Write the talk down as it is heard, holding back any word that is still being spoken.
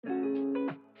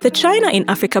The China in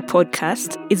Africa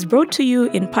podcast is brought to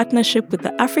you in partnership with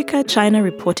the Africa-China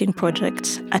Reporting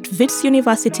Project at Wits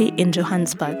University in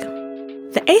Johannesburg.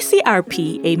 The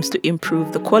ACRP aims to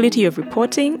improve the quality of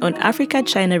reporting on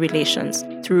Africa-China relations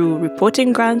through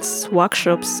reporting grants,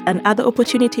 workshops, and other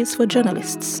opportunities for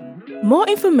journalists. More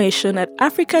information at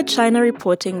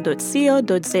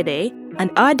africachinareporting.co.za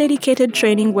and our dedicated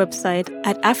training website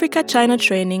at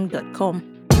africachinatraining.com.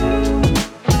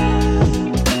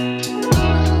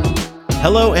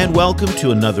 Hello and welcome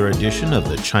to another edition of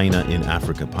the China in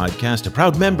Africa podcast, a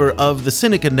proud member of the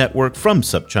Sinica Network from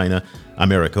SupChina.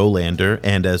 I'm Eric Olander,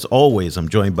 and as always, I'm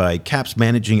joined by CAP's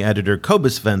managing editor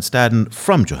Cobus van Staden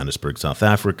from Johannesburg, South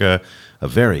Africa. A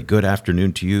very good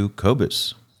afternoon to you,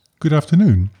 Cobus. Good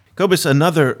afternoon. Cobus,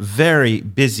 another very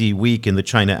busy week in the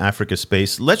China-Africa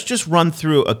space. Let's just run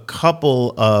through a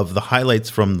couple of the highlights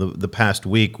from the past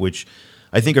week, which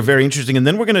I think are very interesting. And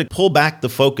then we're going to pull back the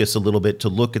focus a little bit to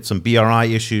look at some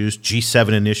BRI issues,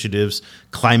 G7 initiatives,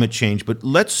 climate change. But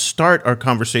let's start our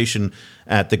conversation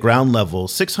at the ground level.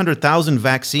 600,000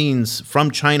 vaccines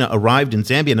from China arrived in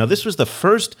Zambia. Now, this was the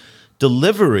first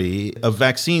delivery of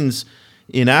vaccines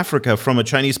in Africa from a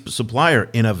Chinese supplier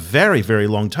in a very, very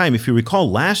long time. If you recall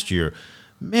last year,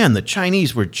 man, the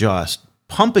Chinese were just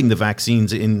pumping the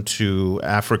vaccines into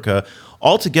Africa.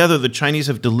 Altogether, the Chinese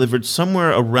have delivered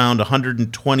somewhere around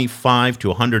 125 to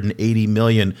 180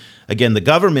 million. Again, the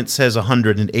government says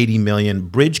 180 million.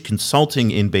 Bridge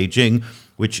Consulting in Beijing,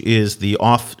 which is the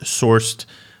off-sourced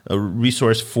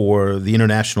resource for the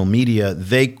international media,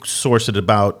 they source at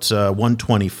about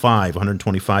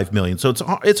 125 million. So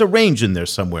it's a range in there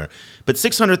somewhere. But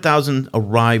 600,000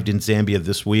 arrived in Zambia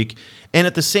this week. And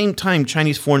at the same time,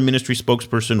 Chinese Foreign Ministry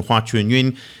spokesperson Hua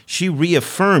Chunyun, she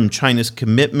reaffirmed China's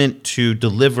commitment to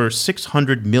deliver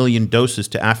 600 million doses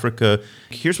to Africa.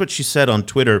 Here's what she said on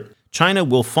Twitter. China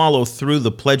will follow through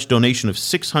the pledged donation of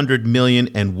 600 million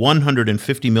and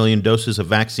 150 million doses of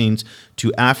vaccines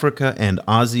to Africa and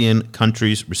ASEAN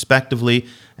countries, respectively,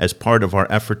 as part of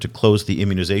our effort to close the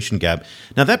immunization gap.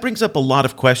 Now, that brings up a lot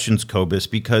of questions, Cobus,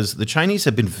 because the Chinese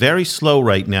have been very slow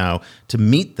right now to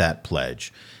meet that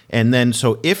pledge. And then,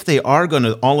 so if they are going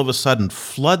to all of a sudden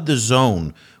flood the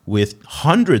zone with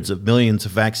hundreds of millions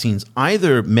of vaccines,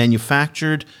 either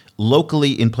manufactured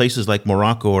locally in places like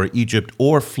Morocco or Egypt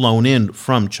or flown in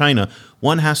from China,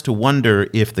 one has to wonder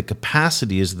if the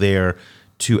capacity is there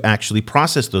to actually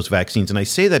process those vaccines. And I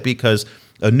say that because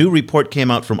a new report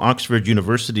came out from Oxford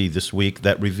University this week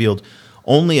that revealed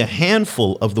only a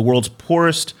handful of the world's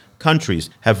poorest countries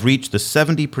have reached the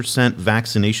 70%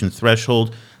 vaccination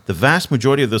threshold. The vast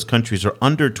majority of those countries are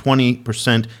under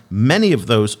 20%. Many of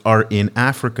those are in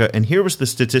Africa. And here was the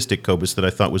statistic, Cobus, that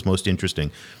I thought was most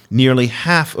interesting. Nearly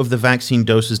half of the vaccine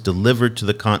doses delivered to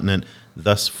the continent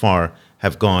thus far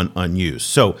have gone unused.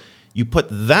 So you put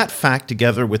that fact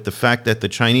together with the fact that the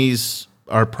Chinese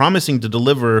are promising to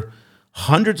deliver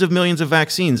hundreds of millions of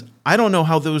vaccines. I don't know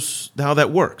how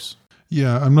that works.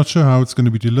 Yeah, I'm not sure how it's going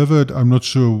to be delivered. I'm not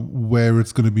sure where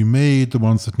it's going to be made, the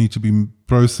ones that need to be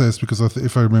processed, because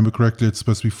if I remember correctly, it's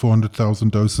supposed to be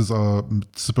 400,000 doses are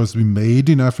supposed to be made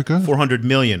in Africa. 400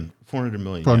 million. 400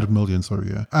 million, sorry,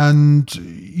 yeah. And,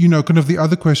 kind of the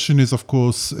other question is, of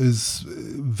course, is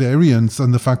variants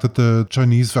and the fact that the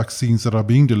Chinese vaccines that are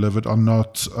being delivered are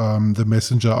not the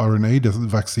messenger RNA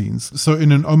vaccines. So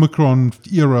in an Omicron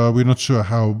era, we're not sure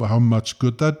how much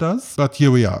good that does. But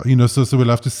here we are, so we'll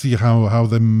have to see how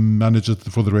they manage it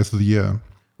for the rest of the year.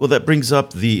 Well, that brings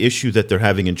up the issue that they're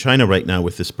having in China right now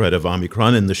with the spread of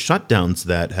Omicron and the shutdowns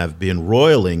that have been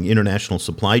roiling international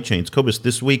supply chains. Cobus,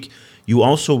 this week, you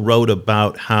also wrote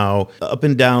about how up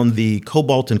and down the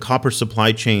cobalt and copper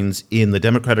supply chains in the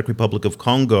Democratic Republic of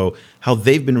Congo, how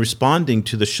they've been responding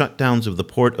to the shutdowns of the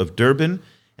port of Durban.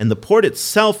 And the port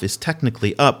itself is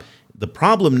technically up. The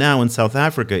problem now in South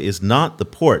Africa is not the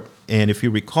port. And if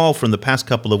you recall from the past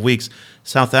couple of weeks,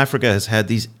 South Africa has had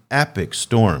these epic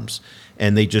storms.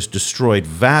 And they just destroyed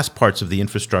vast parts of the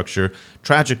infrastructure.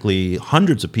 Tragically,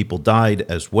 hundreds of people died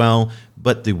as well.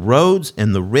 But the roads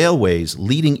and the railways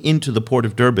leading into the port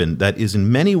of Durban, that is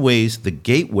in many ways the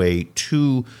gateway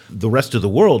to the rest of the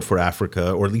world for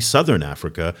Africa, or at least southern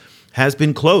Africa, has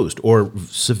been closed or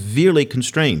severely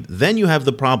constrained. Then you have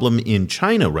the problem in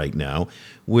China right now,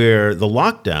 where the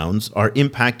lockdowns are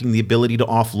impacting the ability to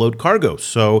offload cargo.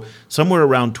 So somewhere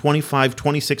around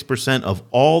 26% of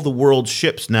all the world's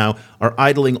ships now are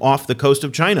idling off the coast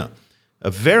of China.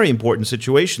 A very important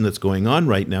situation that's going on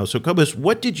right now. So, Cobus,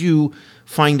 what did you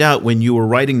find out when you were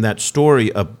writing that story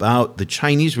about the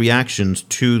Chinese reactions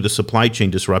to the supply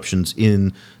chain disruptions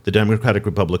in the Democratic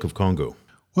Republic of Congo?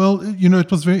 Well,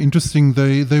 it was very interesting.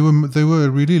 They were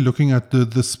really looking at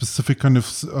the specific kind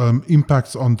of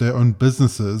impacts on their own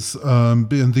businesses, and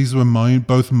these were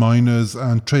both miners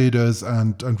and traders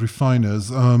and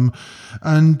refiners, and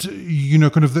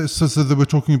so they were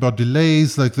talking about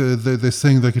delays. Like they're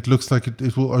saying like it looks like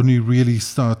it will only really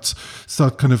start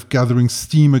kind of gathering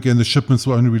steam again. The shipments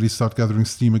will only really start gathering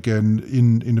steam again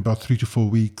in about 3 to 4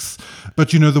 weeks.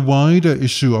 But the wider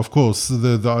issue, of course,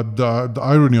 the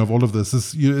irony of all of this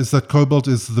is that cobalt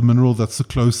is the mineral that's the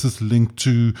closest linked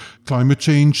to climate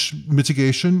change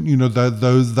mitigation.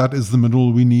 That is the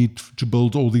mineral we need to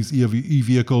build all these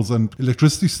e-vehicles and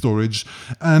electricity storage.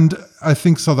 And I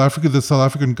think the South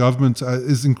African government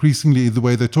is increasingly, the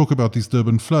way they talk about these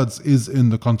Durban floods is in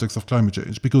the context of climate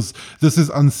change, because this is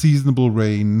unseasonable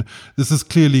rain. This is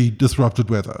clearly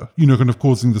disrupted weather, kind of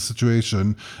causing the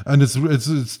situation. And it's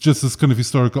just this kind of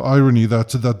historical irony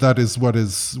that is what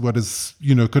is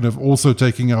kind of also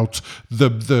taking out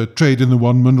the trade in the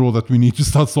one mineral that we need to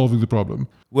start solving the problem.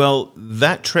 Well,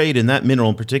 that trade in that mineral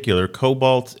in particular,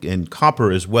 cobalt and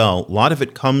copper as well, a lot of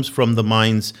it comes from the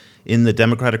mines in the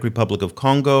Democratic Republic of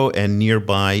Congo and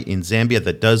nearby in Zambia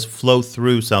that does flow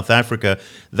through South Africa.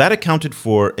 That accounted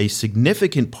for a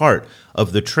significant part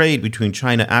of the trade between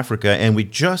China and Africa. And we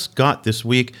just got this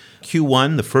week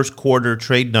Q1, the first quarter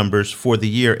trade numbers for the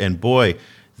year. And boy,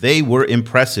 they were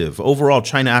impressive. Overall,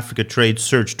 China-Africa trade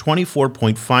surged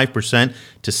 24.5%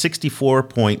 to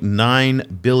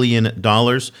 $64.9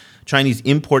 billion. Chinese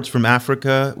imports from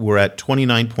Africa were at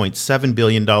 $29.7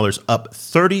 billion, up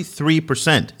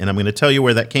 33%. And I'm going to tell you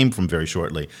where that came from very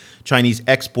shortly. Chinese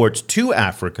exports to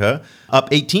Africa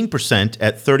up 18%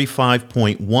 at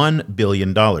 $35.1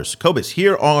 billion. Cobus,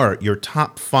 here are your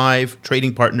top 5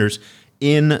 trading partners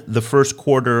in the first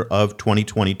quarter of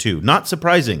 2022. Not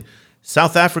surprising.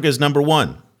 South Africa is number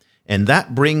 1. And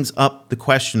that brings up the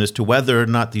question as to whether or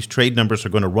not these trade numbers are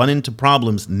going to run into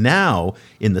problems now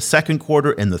in the second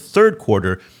quarter and the third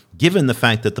quarter, given the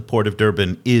fact that the Port of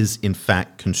Durban is in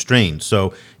fact constrained.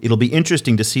 So it'll be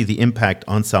interesting to see the impact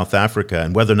on South Africa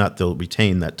and whether or not they'll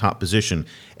retain that top position.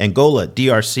 Angola,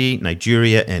 DRC,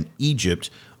 Nigeria, and Egypt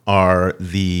are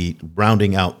the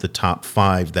rounding out the top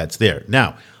 5 that's there.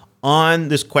 Now, on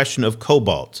this question of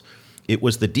cobalt, it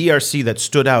was the DRC that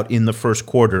stood out in the first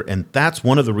quarter, and that's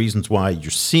one of the reasons why you're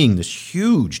seeing this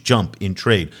huge jump in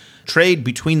trade. Trade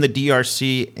between the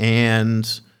DRC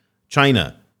and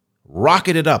China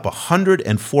rocketed up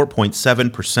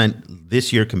 104.7%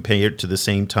 this year compared to the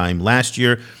same time last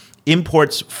year.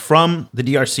 Imports from the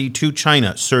DRC to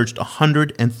China surged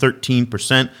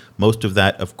 113%. Most of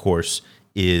that, of course,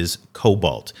 is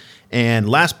cobalt. And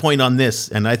last point on this,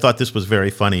 and I thought this was very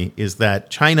funny, is that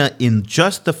China in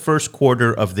just the first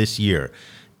quarter of this year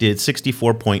did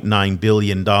 $64.9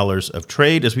 billion of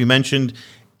trade, as we mentioned,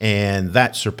 and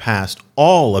that surpassed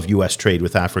all of U.S. trade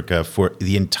with Africa for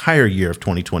the entire year of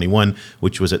 2021,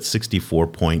 which was at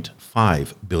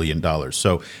 $64.5 billion.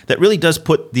 So that really does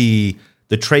put the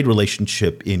trade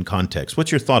relationship in context.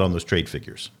 What's your thought on those trade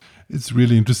figures? It's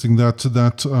really interesting that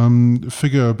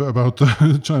figure about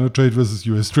the China trade versus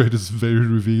US trade is very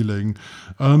revealing.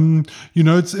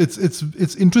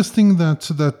 It's interesting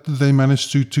that they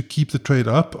managed to keep the trade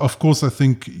up. Of course, I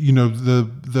think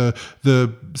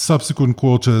the subsequent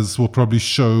quarters will probably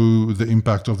show the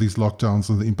impact of these lockdowns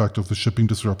and the impact of the shipping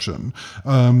disruption,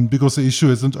 because the issue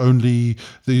isn't only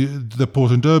the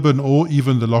port in Durban or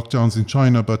even the lockdowns in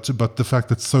China, but the fact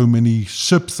that so many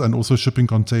ships and also shipping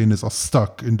containers are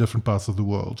stuck in different parts of the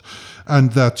world,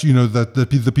 and that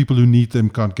the people who need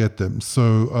them can't get them.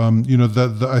 So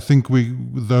I think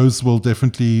those will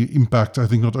definitely impact, I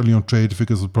think, not only on trade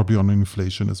figures but probably on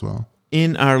inflation as well.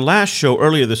 In our last show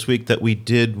earlier this week that we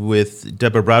did with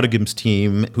Deborah Braudigem's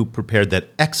team, who prepared that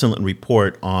excellent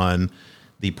report on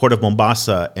the Port of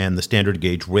Mombasa and the standard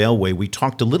gauge railway, we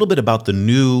talked a little bit about the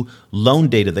new loan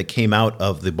data that came out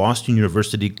of the Boston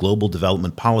University Global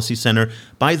Development Policy Center.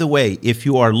 By the way, if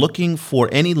you are looking for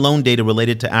any loan data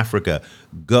related to Africa,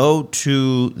 go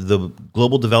to the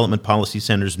Global Development Policy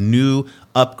Center's new,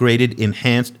 upgraded,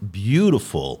 enhanced,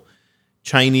 beautiful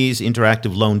Chinese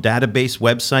interactive loan database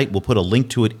website. We'll put a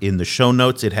link to it in the show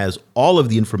notes. It has all of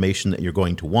the information that you're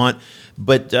going to want.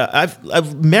 But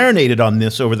I've marinated on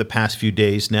this over the past few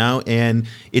days now, and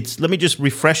let me just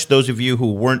refresh those of you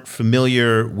who weren't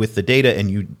familiar with the data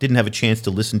and you didn't have a chance to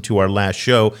listen to our last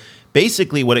show.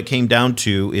 Basically, what it came down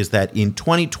to is that in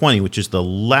 2020, which is the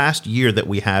last year that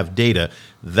we have data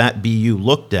that BU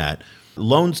looked at,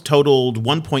 loans totaled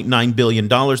 $1.9 billion.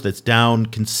 That's down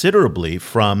considerably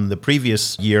from the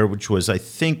previous year, which was, I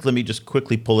think, let me just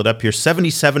quickly pull it up here,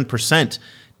 77%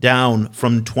 down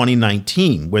from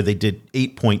 2019, where they did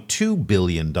 $8.2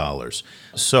 billion.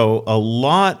 So a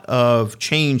lot of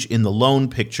change in the loan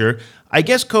picture. I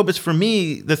guess, Cobus, for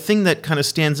me, the thing that kind of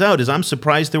stands out is I'm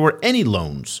surprised there were any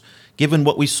loans, given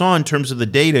what we saw in terms of the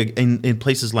data in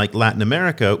places like Latin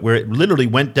America, where it literally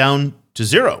went down to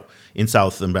zero in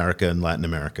South America and Latin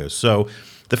America. So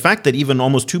the fact that even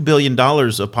almost $2 billion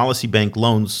of policy bank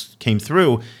loans came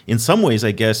through, in some ways,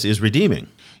 I guess, is redeeming.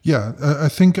 Yeah, I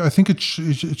think it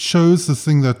shows this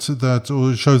thing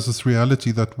or it shows this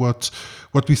reality that what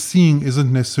we're seeing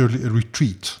isn't necessarily a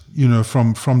retreat,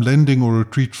 from lending or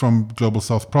retreat from Global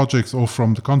South projects or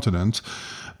from the continent,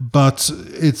 but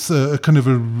it's a kind of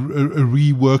a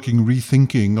reworking,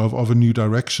 rethinking of a new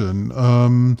direction,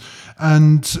 I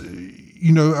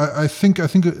think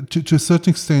to a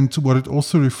certain extent, what it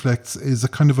also reflects is a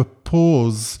kind of a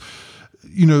pause,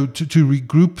 to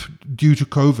regroup due to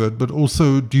COVID, but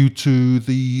also due to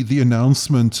the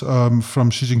announcement from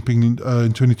Xi Jinping in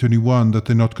 2021 that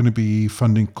they're not going to be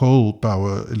funding coal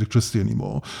power electricity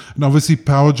anymore. And obviously,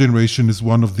 power generation is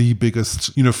one of the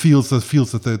biggest fields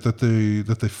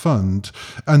that they fund,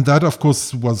 and that of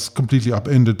course was completely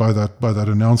upended by that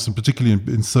announcement, particularly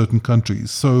in certain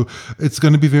countries. So it's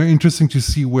going to be very interesting to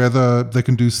see whether they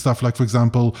can do stuff like, for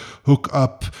example, hook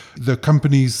up the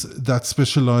companies that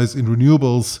specialize in renewables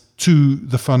to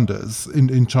the funders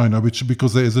in China,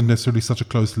 because there isn't necessarily such a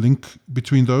close link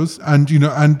between those. And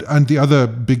and the other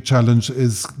big challenge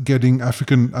is getting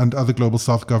African and other Global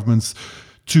South governments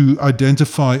to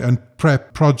identify and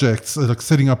prep projects, like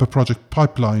setting up a project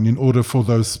pipeline in order for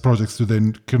those projects to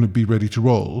then kind of be ready to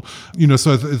roll.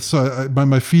 So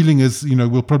my feeling is,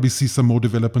 we'll probably see some more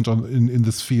development in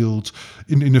this field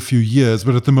in a few years.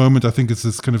 But at the moment, I think it's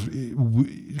this kind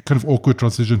of awkward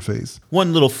transition phase.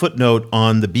 One little footnote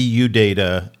on the BU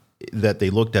data that they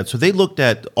looked at. So they looked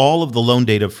at all of the loan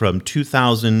data from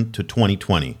 2000 to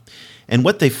 2020. And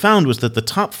what they found was that the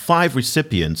top 5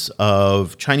 recipients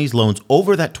of Chinese loans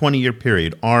over that 20-year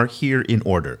period are here in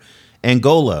order.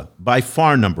 Angola, by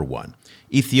far number 1.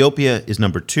 Ethiopia is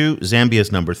number 2. Zambia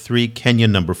is number 3. Kenya,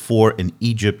 number 4. And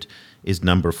Egypt is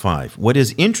number 5. What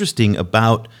is interesting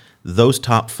about those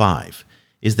top 5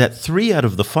 is that 3 out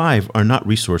of the 5 are not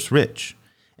resource rich.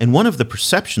 And one of the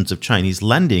perceptions of Chinese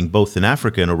lending, both in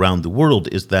Africa and around the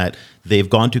world, is that they've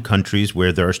gone to countries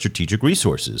where there are strategic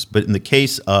resources. But in the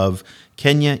case of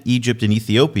Kenya, Egypt, and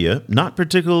Ethiopia, not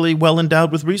particularly well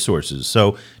endowed with resources.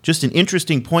 So just an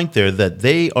interesting point there that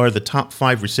they are the top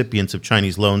 5 recipients of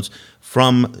Chinese loans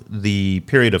from the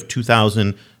period of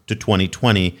 2000 to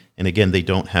 2020. And again, they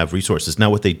don't have resources.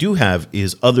 Now, what they do have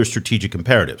is other strategic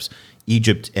imperatives.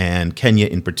 Egypt and Kenya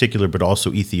in particular, but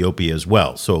also Ethiopia as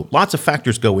well. So lots of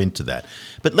factors go into that.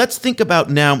 But let's think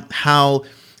about now how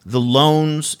the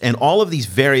loans and all of these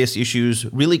various issues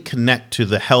really connect to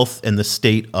the health and the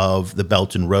state of the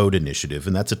Belt and Road Initiative.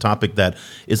 And that's a topic that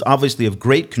is obviously of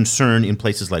great concern in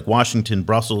places like Washington,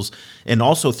 Brussels, and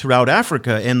also throughout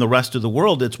Africa and the rest of the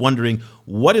world. It's wondering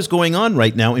what is going on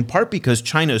right now, in part because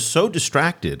China is so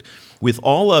distracted with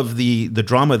all of the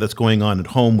drama that's going on at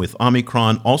home with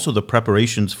Omicron, also the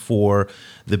preparations for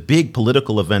the big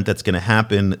political event that's going to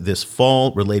happen this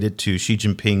fall related to Xi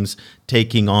Jinping's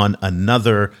taking on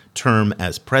another term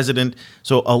as president.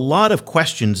 So a lot of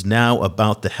questions now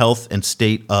about the health and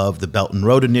state of the Belt and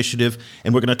Road Initiative.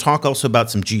 And we're going to talk also about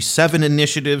some G7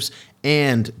 initiatives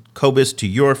and, Cobus, to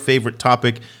your favorite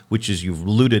topic, which is you've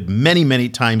alluded many, many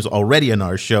times already on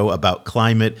our show about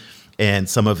climate and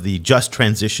some of the just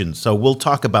transitions. So we'll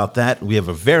talk about that. We have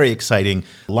a very exciting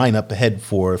lineup ahead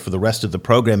for the rest of the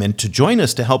program. And to join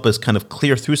us to help us kind of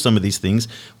clear through some of these things,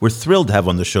 we're thrilled to have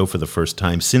on the show for the first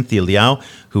time Cynthia Liao,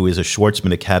 who is a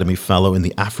Schwarzman Academy Fellow in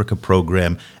the Africa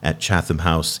program at Chatham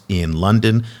House in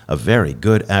London. A very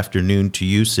good afternoon to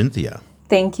you, Cynthia.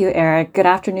 Thank you, Eric. Good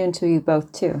afternoon to you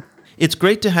both, too. It's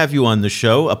great to have you on the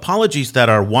show. Apologies that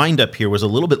our wind-up here was a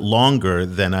little bit longer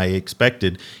than I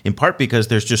expected, in part because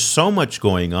there's just so much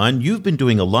going on. You've been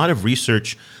doing a lot of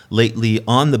research lately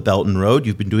on the Belt and Road.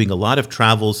 You've been doing a lot of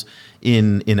travels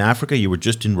in Africa. You were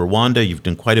just in Rwanda. You've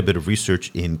done quite a bit of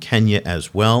research in Kenya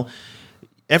as well.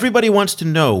 Everybody wants to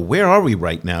know, where are we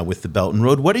right now with the Belt and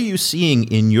Road? What are you seeing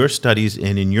in your studies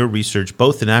and in your research,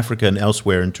 both in Africa and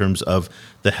elsewhere, in terms of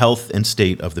the health and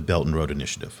state of the Belt and Road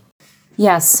Initiative?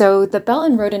 Yes, so the Belt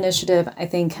and Road Initiative, I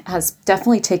think, has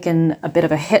definitely taken a bit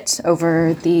of a hit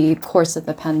over the course of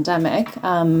the pandemic.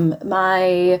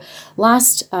 My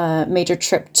last major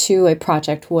trip to a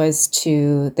project was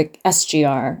to the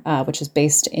SGR, which is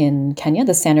based in Kenya,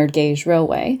 the Standard Gauge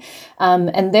Railway.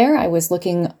 And there I was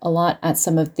looking a lot at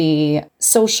some of the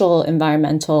social,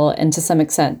 environmental, and to some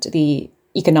extent the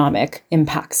economic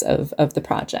impacts of the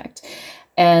project.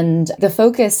 And the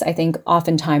focus, I think,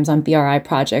 oftentimes on BRI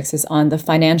projects is on the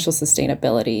financial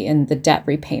sustainability and the debt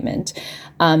repayment.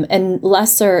 And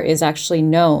lesser is actually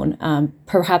known,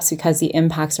 perhaps because the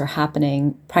impacts are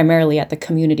happening primarily at the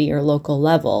community or local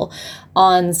level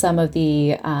on some of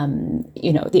the,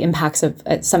 the impacts of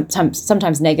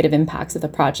sometimes negative impacts of the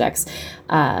projects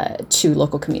to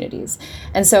local communities.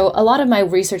 And so a lot of my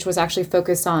research was actually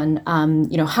focused on,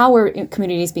 how are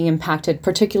communities being impacted,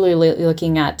 particularly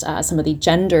looking at some of the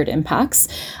gendered impacts.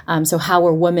 So how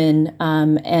are women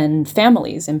and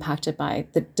families impacted by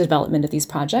the development of these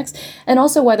projects? And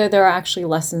also whether there are actually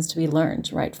lessons to be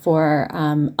learned, right, for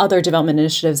other development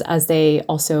initiatives as they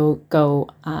also go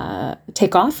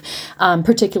take off,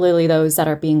 particularly those that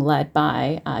are being led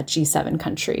by G7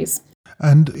 countries.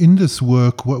 And in this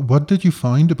work, what did you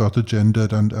find about the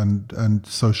gendered and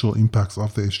social impacts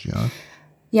of the SGI?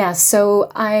 Yeah,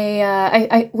 so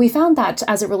we found that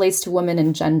as it relates to women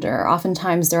and gender,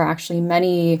 oftentimes there are actually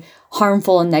many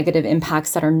harmful and negative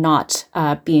impacts that are not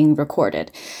being recorded.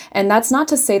 And that's not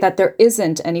to say that there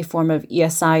isn't any form of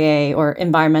ESIA or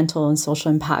environmental and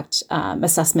social impact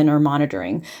assessment or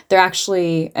monitoring. There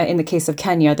actually, in the case of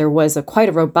Kenya, there was quite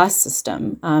a robust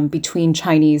system between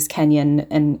Chinese, Kenyan,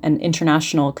 and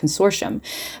international consortium.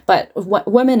 But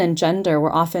women and gender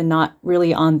were often not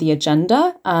really on the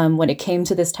agenda when it came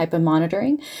to this type of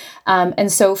monitoring. And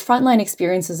so frontline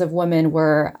experiences of women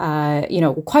were,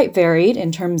 quite varied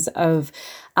in terms of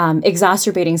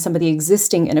exacerbating some of the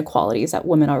existing inequalities that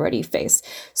women already face.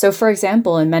 So, for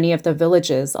example, in many of the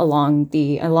villages along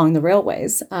the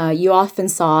railways, you often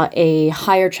saw a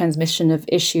higher transmission of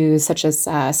issues such as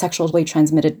sexually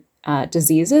transmitted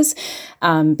diseases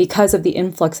because of the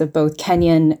influx of both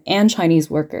Kenyan and Chinese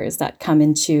workers that come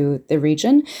into the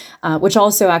region, which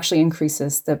also actually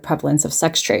increases the prevalence of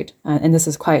sex trade. And this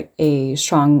is quite a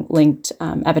strong linked,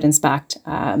 evidence-backed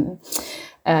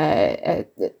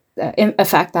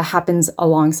effect that happens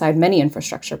alongside many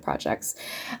infrastructure projects.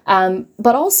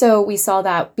 But also we saw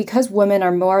that because women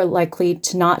are more likely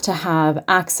not to have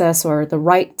access or the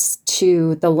rights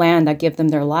to the land that give them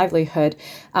their livelihood,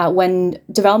 when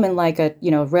development like a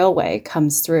railway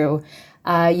comes through,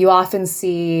 you often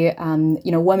see,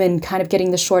 women kind of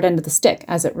getting the short end of the stick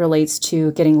as it relates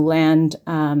to getting land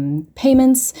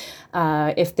payments,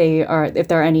 if there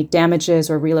are any damages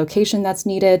or relocation that's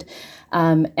needed.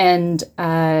 And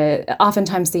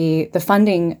oftentimes the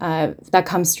funding that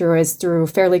comes through is through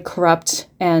fairly corrupt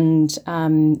and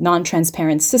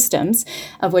non-transparent systems,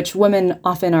 of which women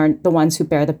often are the ones who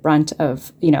bear the brunt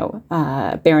of,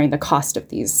 bearing the cost of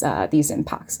these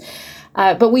impacts.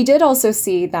 But we did also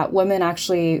see that women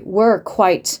actually were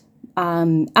quite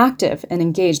active and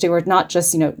engaged. They were not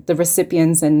just, the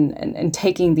recipients and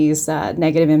taking these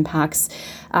negative impacts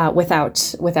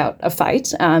without a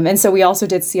fight. And so we also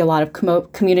did see a lot of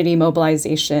community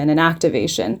mobilization and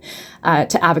activation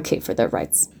to advocate for their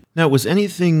rights. Now, was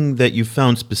anything that you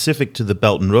found specific to the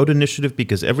Belt and Road Initiative?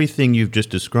 Because everything you've just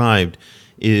described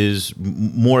is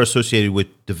more associated with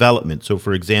development. So,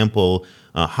 for example,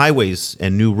 highways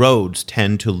and new roads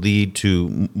tend to lead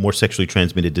to more sexually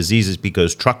transmitted diseases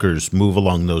because truckers move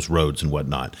along those roads and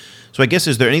whatnot. So I guess,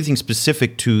 is there anything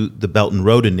specific to the Belt and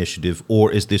Road Initiative,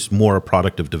 or is this more a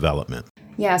product of development?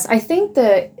 Yes, I think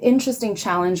the interesting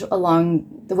challenge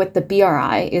with the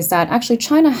BRI is that actually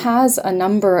China has a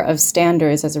number of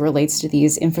standards as it relates to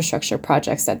these infrastructure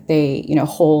projects that they,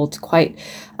 hold quite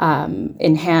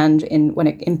in hand in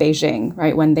Beijing,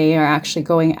 right, when they are actually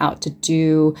going out to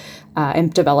do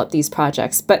and develop these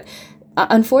projects. But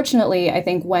unfortunately, I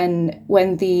think when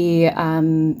the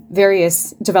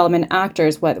various development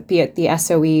actors, be it the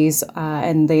SOEs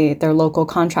and their local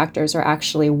contractors, are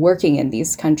actually working in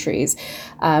these countries,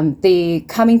 the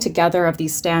coming together of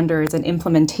these standards and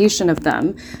implementation of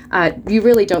them, you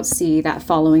really don't see that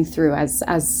following through as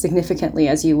significantly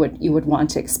as you would want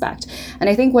to expect. And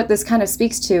I think what this kind of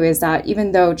speaks to is that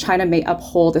even though China may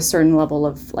uphold a certain level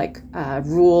of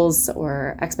rules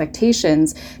or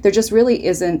expectations, there just really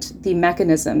isn't the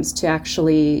mechanisms to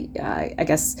actually,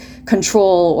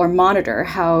 control or monitor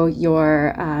how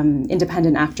your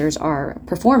independent actors are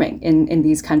performing in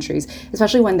these countries,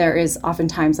 especially when there is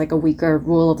oftentimes a weaker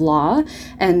rule of law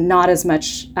and not as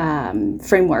much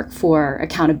framework for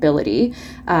accountability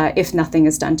if nothing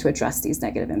is done to address these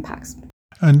negative impacts.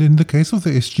 And in the case of the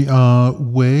SGR,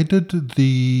 where did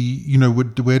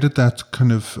that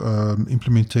kind of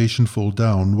implementation fall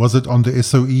down? Was it on the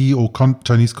SOE or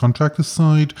Chinese contractor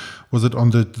side? Was it on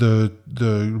the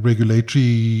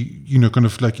regulatory,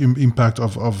 impact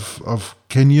of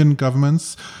Kenyan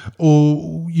governments,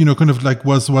 or kind of like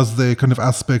was there kind of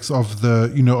aspects of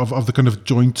the of the kind of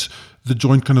joint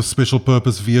kind of special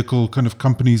purpose vehicle kind of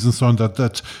companies and so on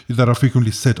that are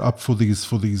frequently set up for these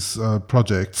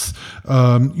projects.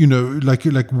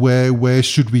 Like where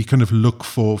should we kind of look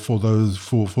for those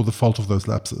for the fault of those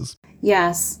lapses?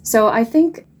 Yes. So I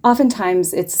think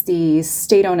oftentimes it's the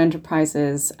state-owned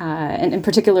enterprises, and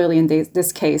particularly in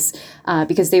this case,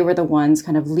 because they were the ones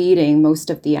kind of leading most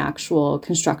of the actual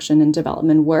construction and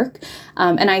development work.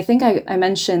 And I think I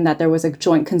mentioned that there was a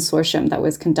joint consortium that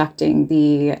was conducting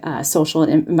the social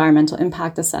and environmental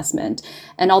impact assessment.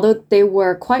 And although they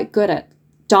were quite good at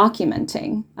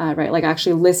documenting, right, like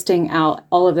actually listing out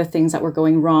all of the things that were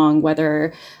going wrong,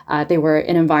 whether they were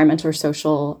an environmental or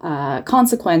social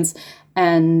consequence,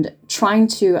 and trying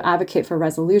to advocate for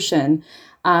resolution.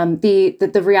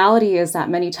 The reality is that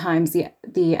many times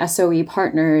the SOE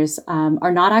partners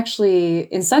are not actually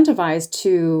incentivized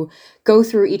to go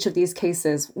through each of these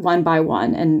cases one by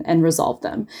one and resolve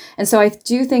them. And so I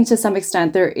do think to some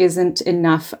extent there isn't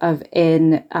enough of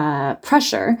an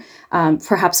pressure,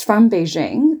 perhaps from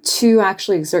Beijing, to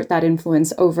actually exert that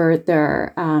influence over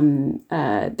their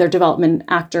development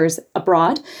actors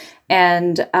abroad.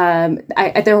 And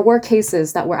there were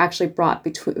cases that were actually brought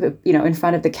in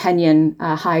front of the Kenyan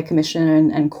High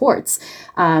Commission and courts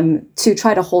to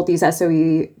try to hold these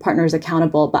SOE partners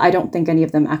accountable, but I don't think any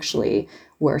of them actually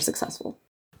were successful.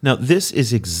 Now, this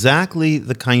is exactly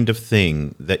the kind of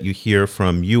thing that you hear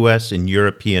from U.S. and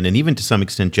European and even to some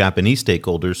extent Japanese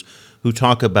stakeholders who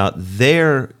talk about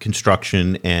their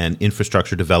construction and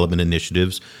infrastructure development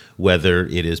initiatives, whether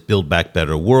it is Build Back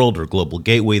Better World or Global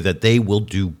Gateway, that they will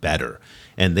do better.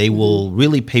 And they will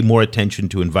really pay more attention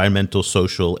to environmental,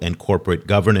 social, and corporate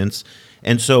governance.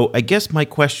 And so I guess my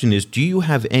question is, do you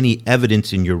have any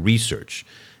evidence in your research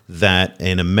that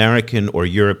an American or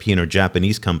European or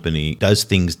Japanese company does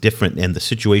things different and the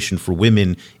situation for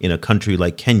women in a country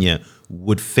like Kenya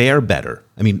would fare better,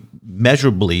 I mean,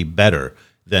 measurably better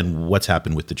than what's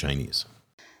happened with the Chinese?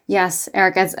 Yes,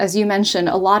 Eric, as you mentioned,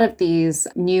 a lot of these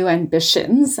new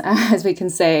ambitions, as we can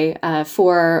say,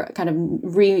 for kind of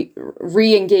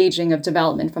re-engaging of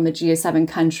development from the G7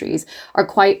 countries are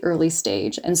quite early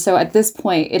stage. And so at this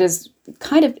point, it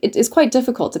is quite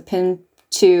difficult to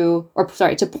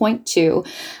point to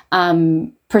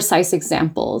precise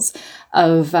examples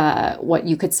of what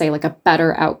you could say like a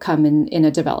better outcome in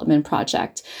a development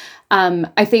project.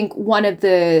 I think one of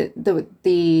the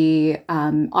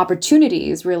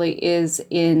opportunities really is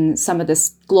in some of this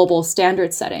global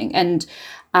standard setting. And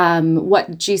what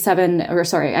the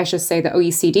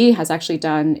OECD has actually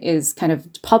done is kind of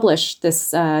publish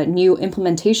this new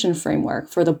implementation framework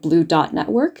for the Blue Dot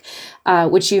Network,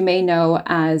 which you may know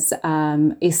as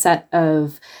a set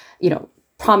of,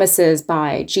 promises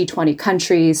by G20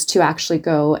 countries to actually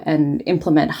go and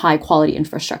implement high quality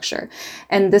infrastructure.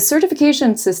 And the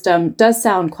certification system does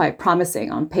sound quite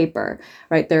promising on paper,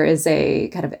 right? There is a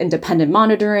kind of independent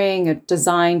monitoring, a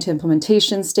design to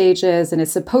implementation stages, and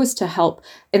it's supposed to help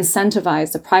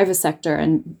incentivize the private sector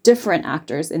and different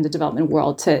actors in the development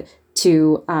world to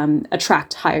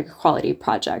attract higher quality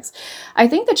projects. I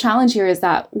think the challenge here is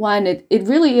that, one, it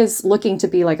really is looking to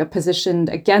be like a position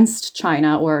against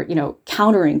China or,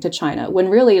 countering to China, when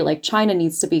really like China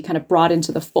needs to be kind of brought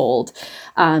into the fold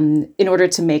in order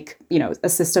to make, a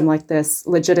system like this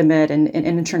legitimate and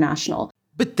international.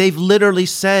 But they've literally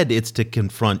said it's to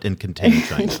confront and contain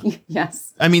China.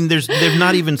 Yes. I mean, they're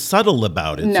not even subtle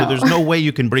about it. No. So there's no way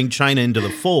you can bring China into the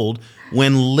fold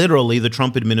when literally the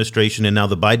Trump administration and now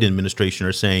the Biden administration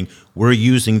are saying we're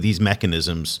using these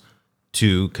mechanisms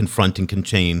to confront and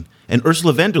contain. And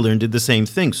Ursula von der Leyen did the same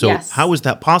thing. So yes. How is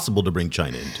that possible to bring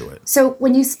China into it? So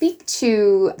when you speak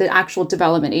to the actual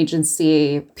development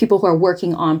agency, people who are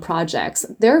working on projects,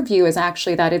 their view is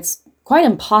actually that it's quite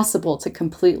impossible to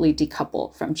completely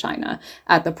decouple from China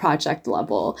at the project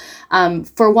level.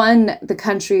 For one,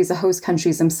 the host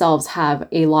countries themselves have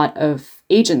a lot of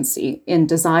agency in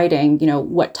deciding,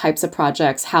 what types of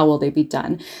projects, how will they be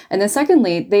done. And then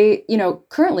secondly, they,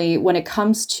 currently when it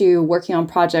comes to working on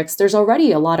projects, there's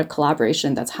already a lot of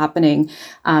collaboration that's happening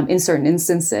in certain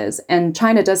instances. And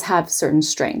China does have certain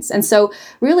strengths. And so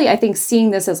really, I think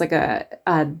seeing this as like a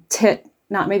tit,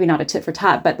 maybe not a tit for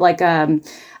tat, but like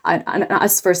an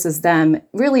us versus them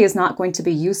really is not going to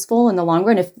be useful in the long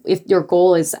run if your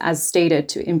goal is, as stated,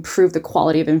 to improve the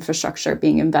quality of infrastructure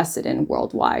being invested in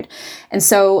worldwide. And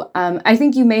so I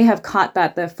think you may have caught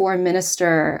that the foreign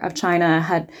minister of China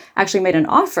had actually made an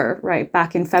offer right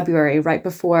back in February, right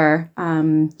before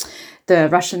the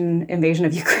Russian invasion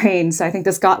of Ukraine. So I think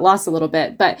this got lost a little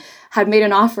bit, but had made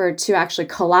an offer to actually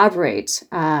collaborate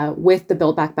with the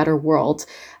Build Back Better world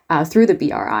through the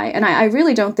BRI. And I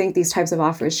really don't think these types of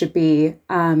offers should be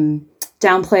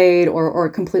downplayed or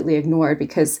completely ignored,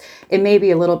 because it may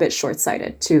be a little bit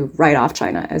short-sighted to write off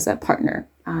China as a partner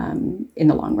in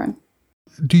the long run.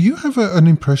 Do you have an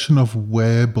impression of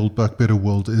where Build Back Better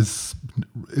World is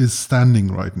standing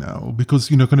right now? Because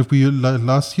kind of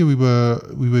last year we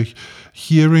were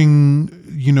hearing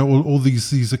all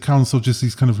these accounts of just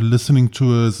these kind of listening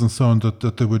tours and so on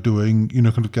that they were doing,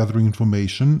 kind of gathering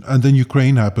information, and then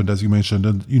Ukraine happened, as you mentioned,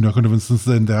 and kind of since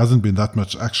then there hasn't been that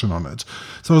much action on it.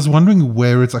 So I was wondering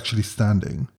where it's actually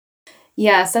standing.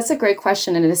 Yes, that's a great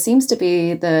question. And it seems to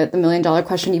be the $1 million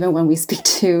question, even when we speak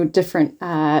to different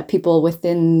people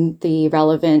within the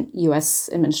relevant U.S.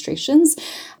 administrations.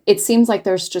 It seems like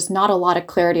there's just not a lot of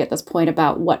clarity at this point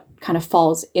about what kind of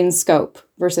falls in scope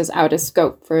versus out of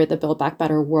scope for the Build Back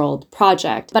Better World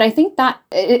project. But I think that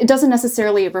it doesn't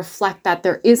necessarily reflect that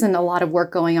there isn't a lot of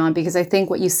work going on, because I think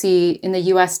what you see in the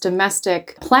U.S.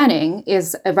 domestic planning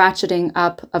is a ratcheting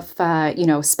up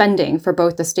of spending for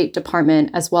both the State Department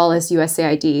as well as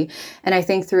USAID. And I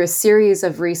think through a series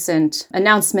of recent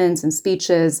announcements and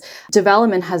speeches,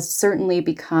 development has certainly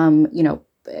become,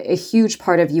 a huge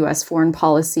part of U.S. foreign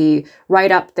policy,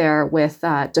 right up there with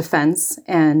defense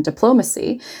and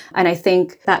diplomacy. And I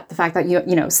think that the fact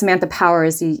that Samantha Power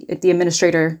is the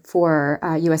administrator for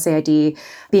USAID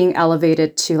being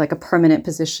elevated to like a permanent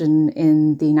position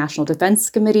in the National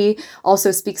Defense Committee also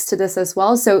speaks to this as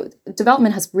well. So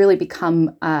development has really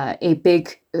become a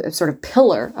big sort of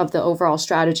pillar of the overall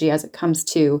strategy as it comes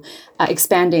to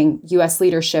expanding U.S.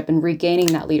 leadership and regaining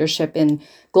that leadership in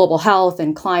global health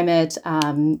and climate,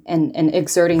 and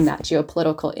exerting that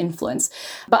geopolitical influence.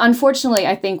 But unfortunately,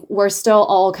 I think we're still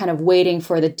all kind of waiting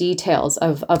for the details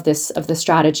of the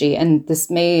strategy, and this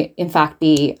may in fact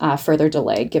be further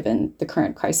delayed given the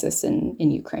current crisis in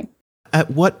Ukraine.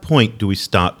 At what point do we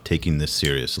stop taking this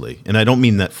seriously? And I don't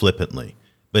mean that flippantly,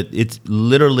 but it's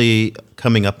literally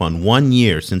coming up on 1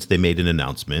 year since they made an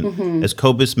announcement. Mm-hmm. As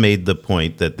Cobus made the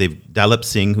point that Dalip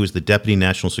Singh, who's the Deputy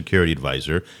National Security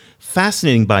Advisor,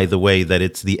 fascinating, by the way, that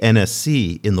it's the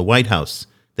NSC in the White House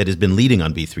that has been leading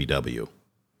on B3W.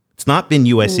 It's not been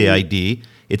USAID.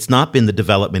 It's not been the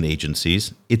development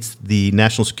agencies. It's the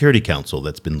National Security Council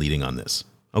that's been leading on this.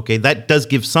 Okay, that does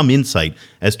give some insight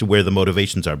as to where the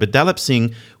motivations are. But Dalip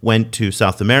Singh went to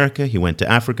South America, he went to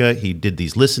Africa, he did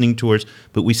these listening tours,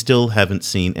 but we still haven't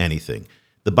seen anything.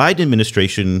 The Biden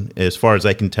administration, as far as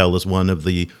I can tell, is one of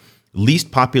the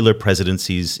least popular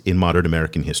presidencies in modern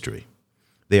American history.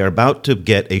 They are about to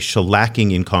get a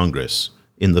shellacking in Congress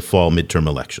in the fall midterm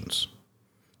elections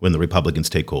when the Republicans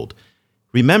take hold.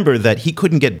 Remember that he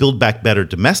couldn't get Build Back Better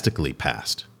domestically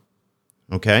passed.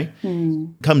 Okay?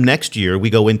 Come next year, we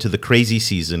go into the crazy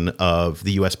season of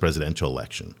the U.S. presidential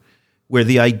election, where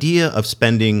the idea of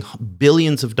spending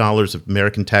billions of dollars of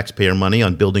American taxpayer money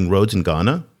on building roads in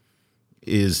Ghana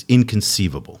is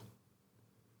inconceivable.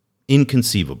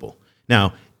 Inconceivable.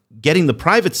 Now, getting the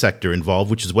private sector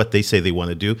involved, which is what they say they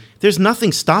want to do, there's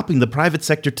nothing stopping the private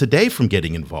sector today from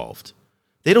getting involved.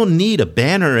 They don't need a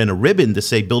banner and a ribbon to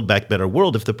say Build Back Better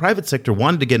World. If the private sector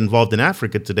wanted to get involved in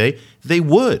Africa today, they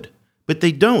would. But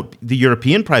they don't. The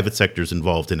European private sector is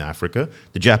involved in Africa.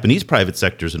 The Japanese private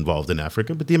sector is involved in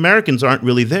Africa. But the Americans aren't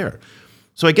really there.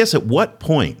 So I guess at what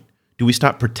point do we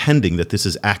stop pretending that this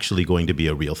is actually going to be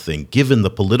a real thing, given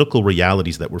the political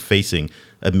realities that we're facing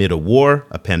amid a war,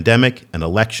 a pandemic, an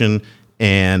election,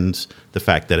 and the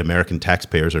fact that American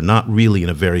taxpayers are not really in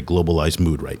a very globalized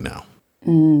mood right now?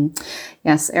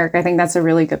 Yes, Eric, I think that's a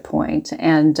really good point.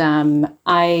 And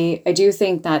I do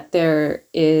think that there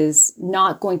is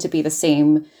not going to be the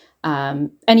same,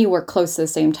 anywhere close to the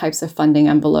same types of funding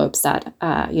envelopes that,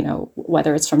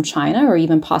 whether it's from China or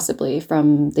even possibly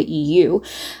from the EU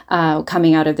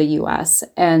coming out of the US.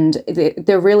 And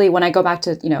they're really, when I go back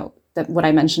to, what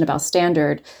I mentioned about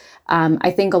standard,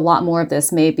 I think a lot more of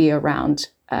this may be around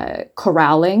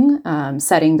corralling,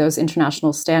 setting those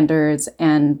international standards,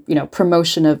 and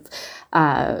promotion of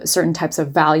certain types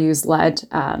of values-led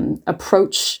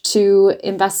approach to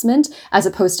investment, as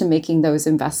opposed to making those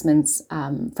investments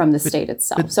from the state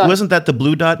itself. But wasn't that the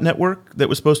Blue Dot Network that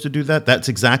was supposed to do that? That's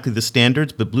exactly the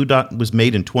standards. But Blue Dot was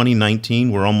made in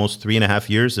 2019. We're almost 3.5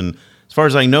 years, and As far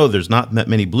as I know, there's not that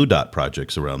many Blue Dot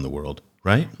projects around the world,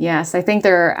 right? Yes, I think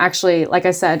they're actually, like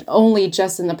I said, only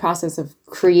just in the process of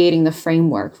creating the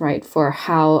framework, right, for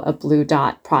how a Blue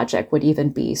Dot project would even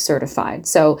be certified.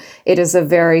 So it is a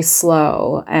very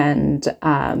slow and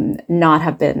not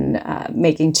have been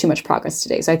making too much progress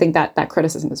today. So I think that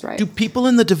criticism is right. Do people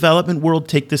in the development world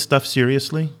take this stuff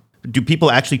seriously? Do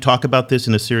people actually talk about this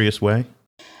in a serious way?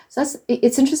 So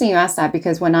it's interesting you asked that,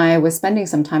 because when I was spending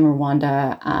some time in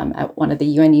Rwanda at one of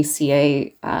the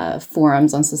UNECA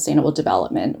forums on sustainable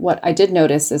development, what I did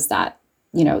notice is that,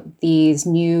 these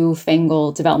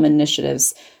newfangled development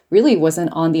initiatives really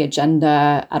wasn't on the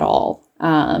agenda at all.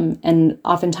 And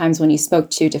oftentimes when you spoke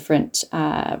to different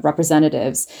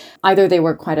representatives, either they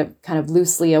were kind of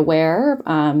loosely aware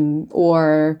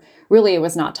or really it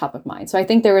was not top of mind. So I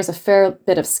think there is a fair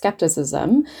bit of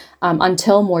skepticism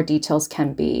until more details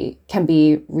can be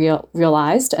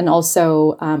realized. And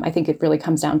also, I think it really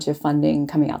comes down to funding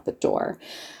coming out the door.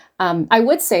 I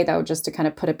would say, though, just to kind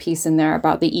of put a piece in there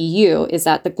about the EU, is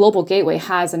that the Global Gateway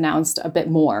has announced a bit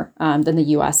more than the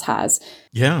US has.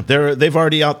 Yeah, they've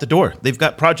already out the door. They've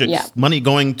got projects, money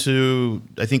going to,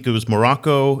 I think it was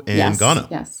Morocco and Ghana.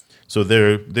 Yes. So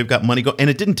they've got money and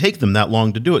it didn't take them that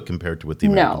long to do it compared to what the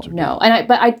Americans are doing. No.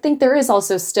 But I think there is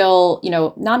also still,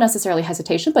 not necessarily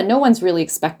hesitation, but no one's really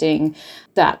expecting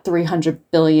that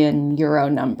 300 billion euro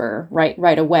number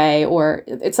right away, or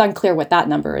it's unclear what that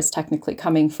number is technically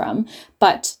coming from.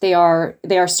 But they are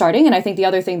starting, and I think the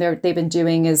other thing they've been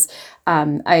doing is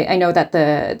I know that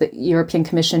the European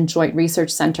Commission Joint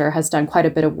Research Center has done quite a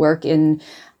bit of work in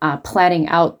planning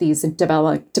out these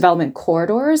development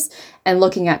corridors and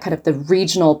looking at kind of the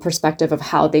regional perspective of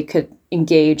how they could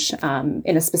engage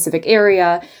in a specific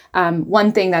area.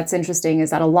 One thing that's interesting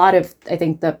is that a lot of, I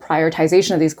think, the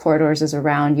prioritization of these corridors is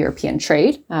around European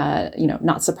trade,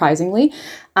 not surprisingly.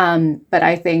 But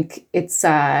I think it's,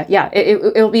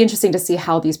 it'll be interesting to see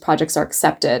how these projects are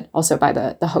accepted also by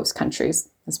the host countries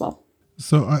as well.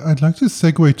 So I'd like to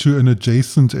segue to an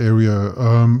adjacent area,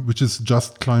 which is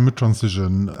just climate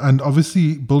transition. And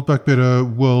obviously, Build Back Better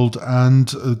World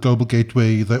and Global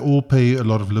Gateway, they all pay a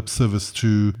lot of lip service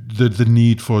to the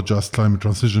need for just climate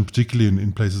transition, particularly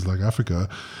in places like Africa.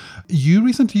 You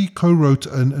recently co-wrote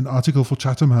an article for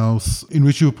Chatham House in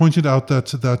which you pointed out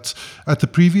that at the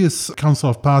previous Council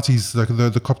of Parties, like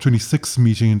the COP26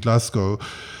 meeting in Glasgow,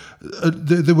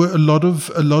 there were a lot of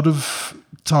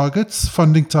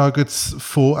funding targets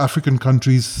for African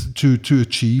countries to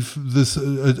achieve this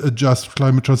a just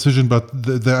climate transition, but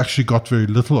they actually got very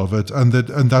little of it, and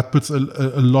that puts a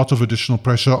lot of additional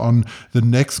pressure on the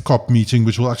next COP meeting,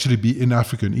 which will actually be in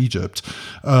Africa and Egypt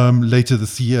later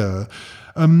this year.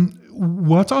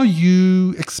 What are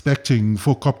you expecting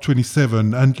for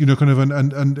COP27,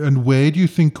 and where do you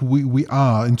think we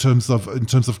are in terms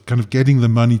of kind of getting the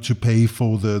money to pay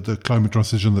for the climate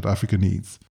transition that Africa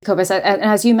needs? Cobus, and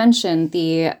as you mentioned,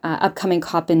 the upcoming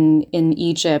COP in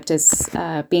Egypt is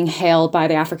being hailed by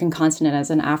the African continent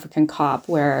as an African COP,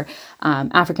 where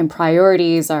African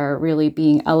priorities are really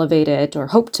being elevated or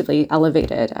hope to be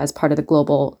elevated as part of the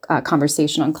global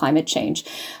conversation on climate change.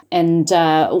 And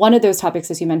one of those topics,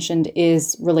 as you mentioned,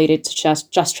 is related to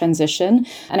just transition.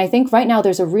 And I think right now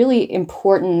there's a really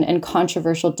important and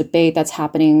controversial debate that's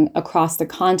happening across the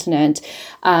continent,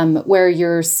 where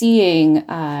you're seeing,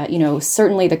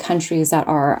 certainly the countries that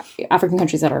are African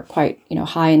countries that are quite,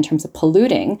 high in terms of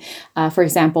polluting, for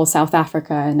example, South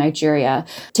Africa and Nigeria,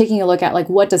 taking a look at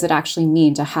what does it actually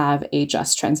mean to have a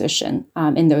just transition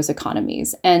in those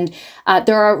economies. And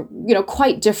there are,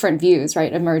 quite different views,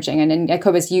 right, emerging. And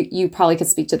Kobus, you probably could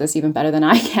speak to this even better than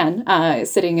I can,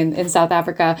 sitting in South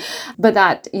Africa. But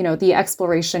that, the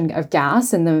exploration of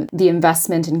gas and the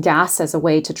investment in gas as a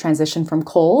way to transition from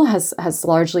coal has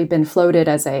largely been floated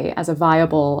as a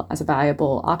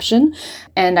viable option.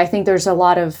 And I think there's a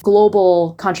lot of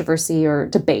global controversy or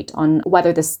debate on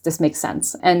whether this makes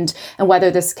sense and whether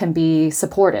this can be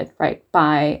supported, right,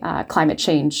 by climate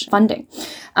change funding.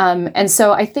 And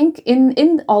so I think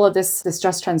in all of this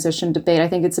just transition debate, I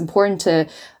think it's important to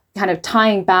kind of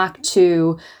tying back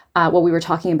to what we were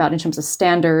talking about in terms of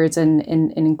standards and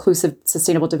inclusive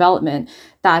sustainable development,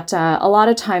 that a lot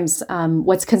of times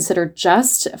what's considered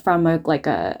just from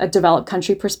a developed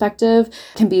country perspective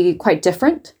can be quite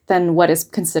different than what is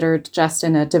considered just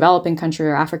in a developing country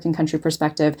or African country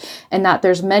perspective, and that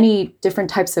there's many different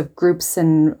types of groups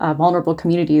and vulnerable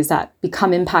communities that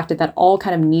become impacted that all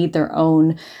kind of need their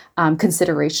own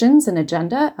considerations and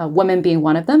agenda, women being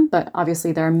one of them, but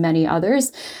obviously there are many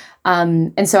others.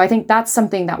 And so I think that's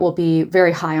something that will be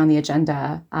very high on the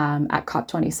agenda at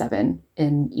COP27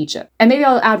 in Egypt. And maybe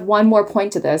I'll add one more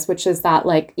point to this, which is that,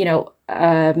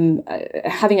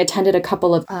 having attended a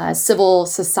couple of civil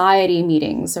society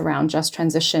meetings around just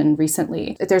transition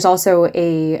recently, there's also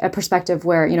a perspective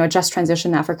where, a just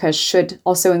transition in Africa should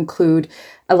also include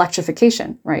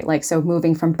electrification, right? So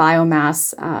moving from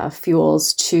biomass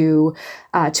fuels to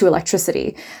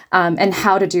electricity, and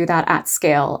how to do that at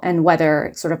scale, and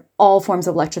whether sort of all forms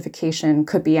of electrification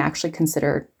could be actually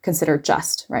considered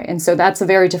just, right? And so that's a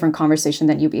very different conversation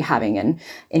than you'd be having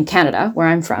in Canada, where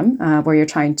I'm from, where you're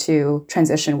trying to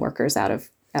transition workers out of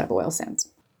oil sands.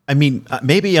 I mean,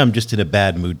 maybe I'm just in a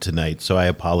bad mood tonight, so I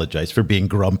apologize for being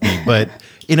grumpy. But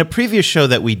in a previous show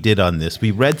that we did on this, we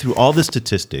read through all the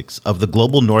statistics of the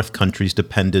global north countries'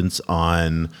 dependence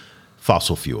on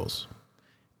fossil fuels.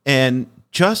 And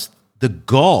just the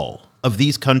gall of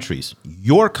these countries,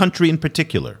 your country in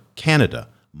particular, Canada,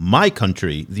 my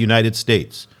country, the United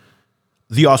States.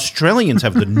 The Australians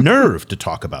have the nerve to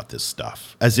talk about this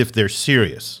stuff as if they're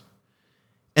serious.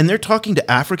 And they're talking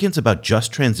to Africans about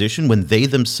just transition when they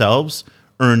themselves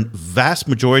earn vast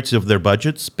majorities of their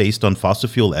budgets based on fossil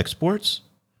fuel exports?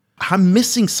 I'm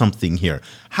missing something here.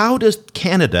 How does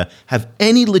Canada have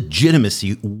any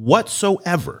legitimacy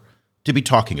whatsoever to be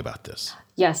talking about this?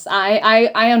 Yes,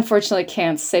 I unfortunately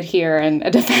can't sit here and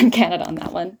defend Canada on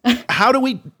that one. How do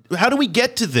we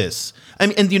get to this? I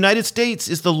mean, and the United States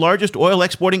is the largest oil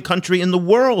exporting country in the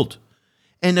world.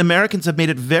 And Americans have made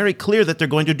it very clear that they're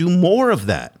going to do more of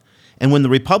that. And when the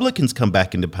Republicans come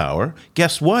back into power,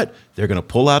 guess what? They're going to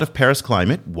pull out of Paris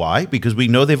climate. Why? Because we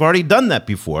know they've already done that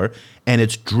before. And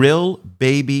it's drill,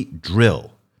 baby,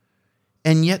 drill.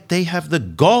 And yet they have the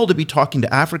gall to be talking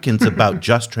to Africans about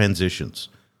just transitions.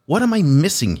 What am I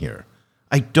missing here?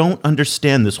 I don't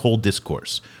understand this whole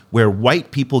discourse where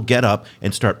white people get up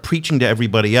and start preaching to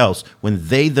everybody else when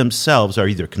they themselves are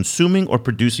either consuming or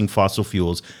producing fossil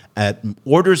fuels at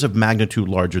orders of magnitude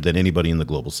larger than anybody in the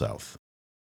global south.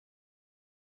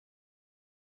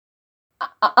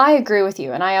 I agree with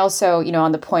you. And I also,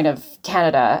 on the point of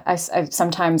Canada, I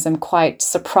sometimes am quite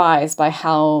surprised by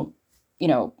how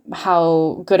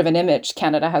good of an image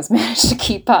Canada has managed to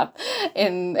keep up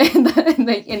in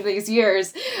these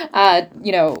years,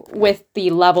 with the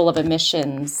level of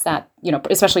emissions that,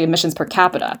 especially emissions per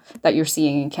capita that you're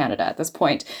seeing in Canada at this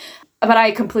point. But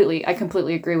I completely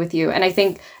agree with you. And I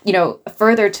think,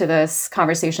 further to this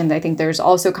conversation, I think there's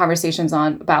also conversations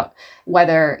about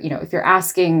whether, if you're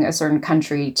asking a certain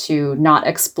country to not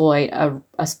exploit a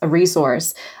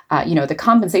resource, the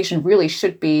compensation really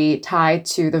should be tied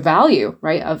to the value,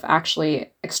 right, of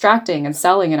actually extracting and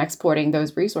selling and exporting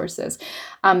those resources.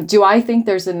 Do I think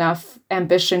there's enough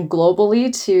ambition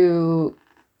globally to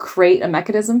create a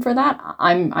mechanism for that?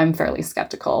 I'm fairly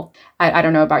skeptical. I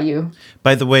don't know about you.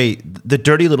 By the way, the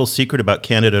dirty little secret about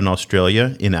Canada and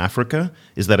Australia in Africa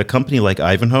is that a company like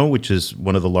Ivanhoe, which is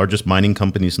one of the largest mining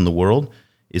companies in the world,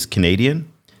 is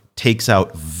Canadian, takes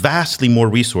out vastly more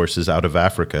resources out of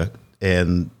Africa,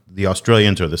 and the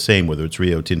Australians are the same, whether it's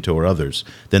Rio Tinto or others,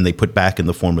 than they put back in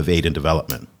the form of aid and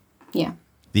development. Yeah.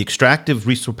 The extractive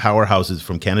resource powerhouses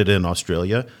from Canada and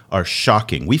Australia are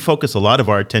shocking. We focus a lot of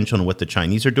our attention on what the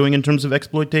Chinese are doing in terms of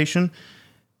exploitation.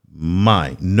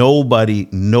 Nobody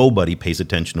pays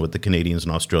attention to what the Canadians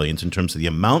and Australians in terms of the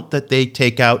amount that they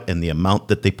take out and the amount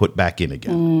that they put back in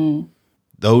again.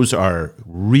 Those are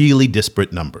really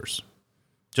disparate numbers.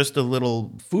 Just a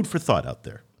little food for thought out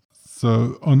there.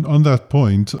 So on that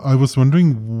point, I was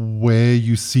wondering where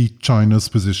you see China's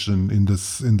position in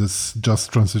this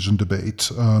just transition debate,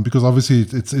 because obviously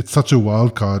it's such a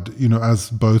wild card,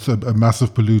 as both a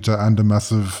massive polluter and a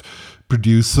massive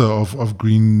producer of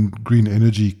green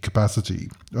energy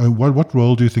capacity. What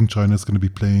role do you think China is going to be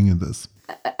playing in this?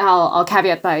 I'll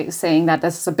caveat by saying that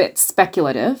this is a bit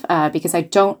speculative because I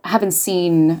haven't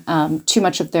seen too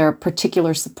much of their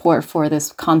particular support for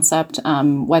this concept,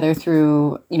 whether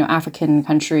through African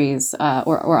countries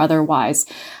or otherwise.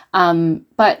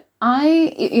 But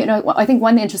I think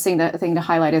one interesting thing to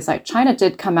highlight is that China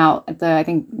did come out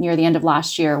near the end of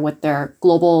last year with their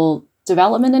Global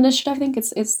Development Initiative. I think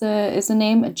is the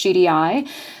name, GDI.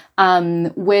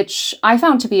 Which I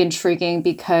found to be intriguing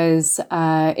because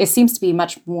it seems to be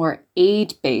much more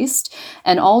aid-based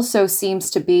and also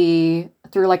seems to be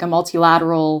through like a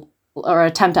multilateral or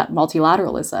attempt at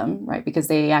multilateralism, right? Because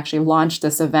they actually launched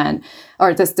this event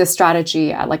or this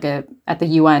strategy at the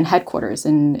UN headquarters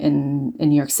in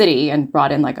New York City and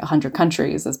brought in like 100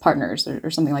 countries as partners or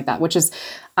something like that, which is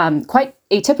quite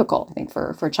atypical, I think,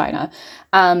 for China.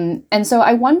 And so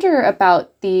I wonder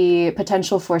about the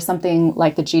potential for something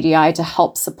like the GDI to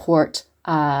help support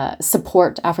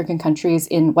African countries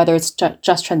in whether it's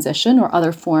just transition or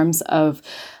other forms of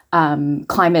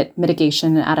climate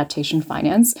mitigation and adaptation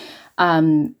finance.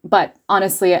 But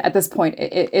honestly, at this point,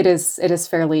 it is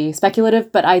fairly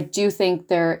speculative. But I do think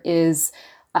there is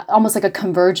almost like a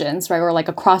convergence, right, or like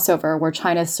a crossover where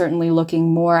China is certainly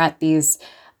looking more at these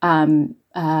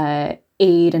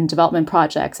aid and development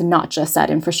projects and not just at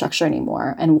infrastructure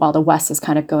anymore. And while the West is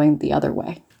kind of going the other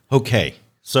way. Okay.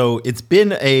 So it's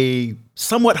been a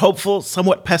somewhat hopeful,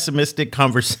 somewhat pessimistic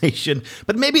conversation,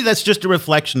 but maybe that's just a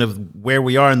reflection of where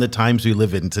we are in the times we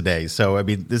live in today. So, I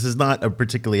mean, this is not a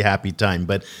particularly happy time,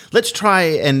 but let's try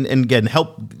and again,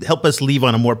 help us leave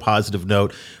on a more positive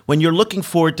note. When you're looking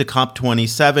forward to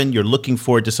COP27, you're looking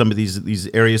forward to some of these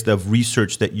areas of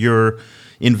research that you're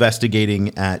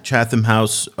investigating at Chatham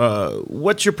House.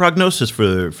 What's your prognosis for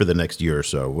the next year or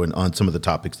so on some of the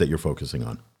topics that you're focusing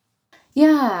on?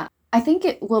 Yeah. I think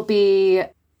it will be,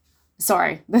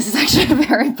 sorry, this is actually a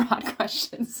very broad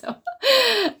question. So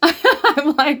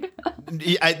I'm like.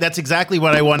 That's exactly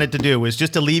what I wanted to do, was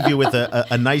just to leave you with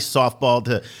a nice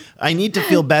softball. I need to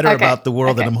feel better about the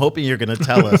world. And I'm hoping you're going to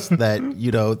tell us that,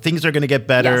 things are going to get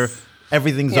better. Yes.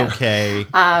 Everything's okay.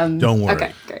 Don't worry.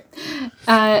 Okay, great.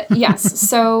 Yes.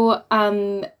 So,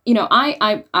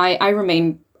 I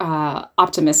remain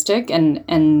optimistic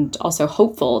and also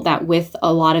hopeful that with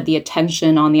a lot of the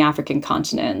attention on the African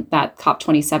continent, that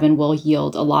COP27 will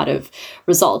yield a lot of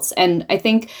results. And I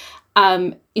think,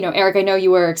 Eric, I know you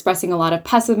were expressing a lot of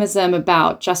pessimism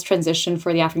about just transition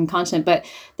for the African continent, but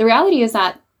the reality is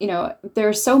that,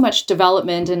 there's so much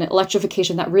development and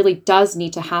electrification that really does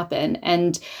need to happen.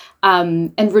 And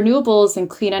renewables and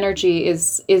clean energy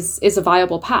is a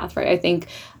viable path, right? I think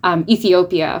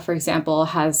Ethiopia, for example,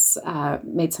 has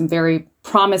made some very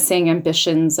promising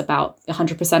ambitions about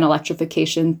 100%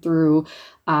 electrification through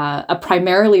a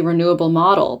primarily renewable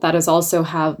model that is also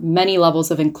have many levels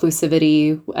of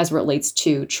inclusivity as it relates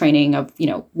to training of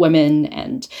women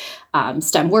and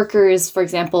STEM workers, for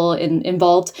example,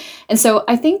 involved. And so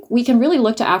I think we can really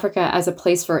look to Africa as a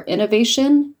place for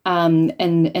innovation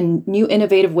and new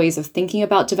innovative ways of thinking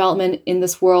about development in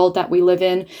this world that we live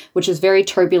in, which is very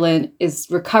turbulent, is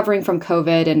recovering from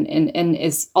COVID and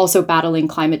is also battling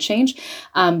climate change.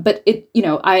 But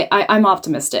I'm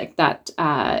optimistic that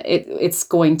it's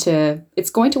going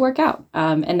to work out,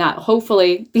 and that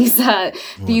hopefully these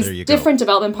different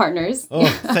development partners. Oh,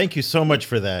 thank you so much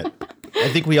for that. I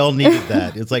think we all needed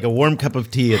that. It's like a warm cup of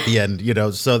tea at the end,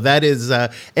 So that is,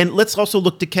 and let's also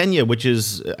look to Kenya, which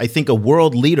is, I think, a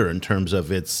world leader in terms of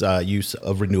its use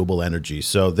of renewable energy.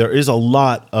 So there is a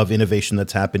lot of innovation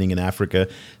that's happening in Africa.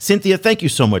 Cynthia, thank you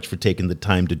so much for taking the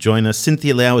time to join us.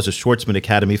 Cynthia Liao is a Schwarzman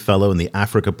Academy Fellow in the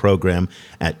Africa program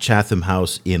at Chatham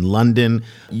House in London.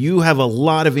 You have a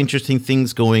lot of interesting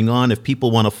things going on. If people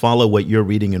want to follow what you're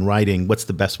reading and writing, what's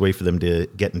the best way for them to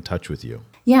get in touch with you?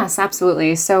 Yes,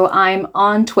 absolutely. So I'm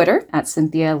on Twitter at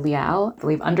Cynthia Liao, I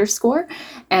believe _,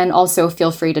 and also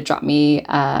feel free to drop me,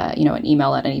 an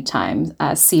email at any time,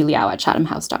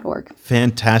 cliao@chathamhouse.org.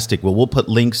 Fantastic. Well, we'll put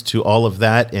links to all of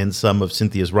that and some of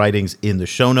Cynthia's writings in the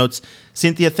show notes.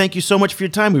 Cynthia, thank you so much for your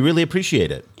time. We really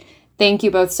appreciate it. Thank you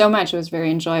both so much. It was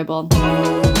very enjoyable.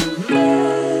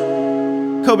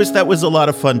 Cobus, that was a lot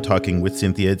of fun talking with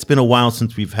Cynthia. It's been a while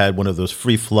since we've had one of those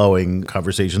free-flowing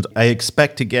conversations. I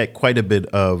expect to get quite a bit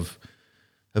of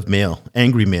mail,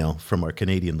 angry mail from our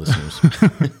Canadian listeners.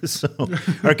 So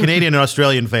our Canadian and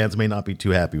Australian fans may not be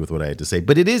too happy with what I had to say.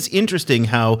 But it is interesting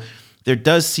how there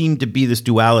does seem to be this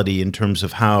duality in terms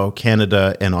of how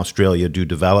Canada and Australia do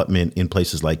development in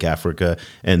places like Africa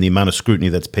and the amount of scrutiny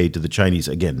that's paid to the Chinese.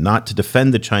 Again, not to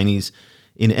defend the Chinese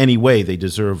in any way. They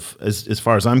deserve, as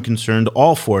far as I'm concerned,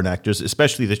 all foreign actors,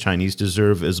 especially the Chinese,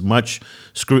 deserve as much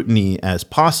scrutiny as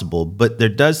possible. But there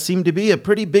does seem to be a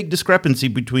pretty big discrepancy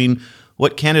between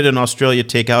what Canada and Australia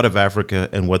take out of Africa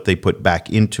and what they put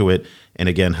back into it, and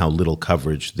again, how little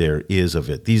coverage there is of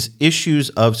it. These issues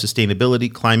of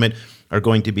sustainability, climate, are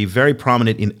going to be very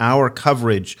prominent in our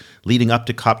coverage leading up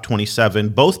to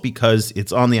COP27, both because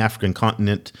it's on the African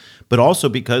continent, but also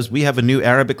because we have a new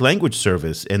Arabic language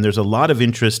service. And there's a lot of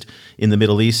interest in the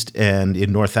Middle East and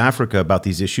in North Africa about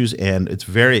these issues. And it's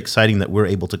very exciting that we're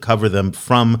able to cover them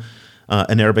from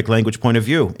an Arabic language point of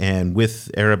view and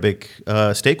with Arabic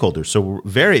stakeholders. So we're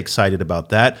very excited about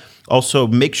that. Also,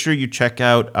 make sure you check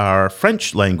out our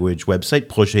French language website,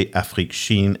 Projet Afrique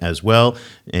Chine, as well.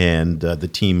 And the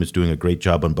team is doing a great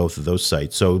job on both of those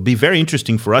sites. So it'll be very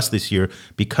interesting for us this year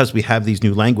because we have these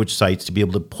new language sites to be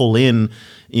able to pull in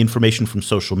information from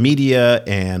social media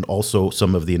and also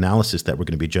some of the analysis that we're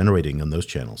going to be generating on those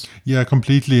channels. Yeah,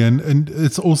 completely. And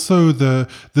it's also the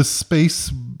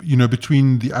space,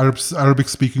 between the Arabic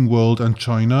speaking world and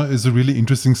China is a really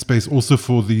interesting space also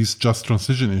for these just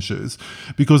transition issues.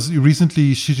 Because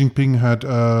recently Xi Jinping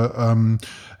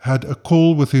had a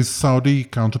call with his Saudi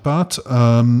counterpart,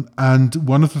 and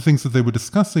one of the things that they were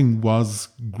discussing was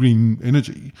green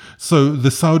energy. So the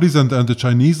Saudis and the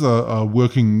Chinese are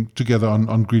working together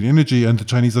on green energy, and the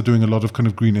Chinese are doing a lot of kind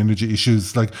of green energy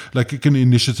issues, like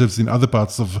initiatives in other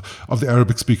parts of the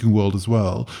Arabic-speaking world as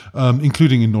well,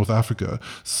 including in North Africa.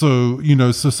 So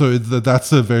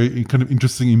that's a very kind of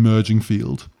interesting emerging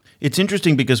field. It's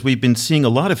interesting because we've been seeing a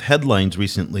lot of headlines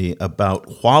recently about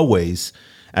Huawei's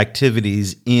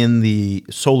activities in the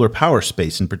solar power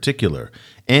space in particular,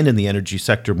 and in the energy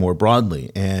sector more broadly.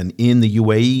 And in the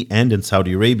UAE and in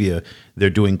Saudi Arabia, they're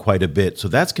doing quite a bit. So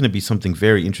that's going to be something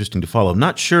very interesting to follow. I'm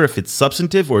not sure if it's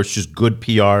substantive or it's just good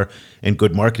PR and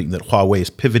good marketing that Huawei is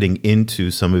pivoting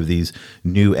into some of these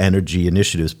new energy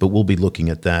initiatives, but we'll be looking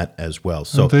at that as well.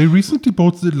 So and they recently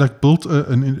built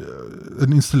an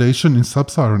installation in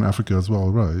sub-Saharan Africa as well,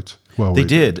 right? Huawei. They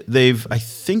did. I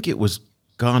think it was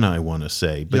Ghana, I want to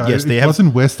say. But yes, it was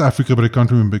in West Africa, but I can't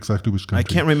remember exactly which country. I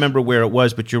can't remember where it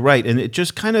was, but you're right. And it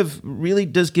just kind of really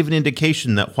does give an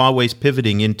indication that Huawei's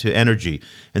pivoting into energy.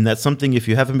 And that's something, if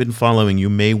you haven't been following, you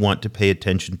may want to pay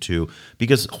attention to.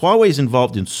 Because Huawei is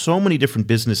involved in so many different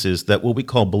businesses that what we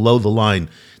call below the line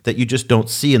that you just don't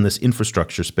see in this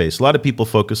infrastructure space. A lot of people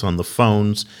focus on the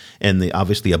phones and the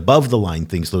obviously above the line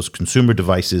things, those consumer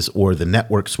devices or the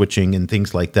network switching and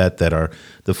things like that that are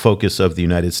the focus of the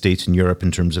United States and Europe in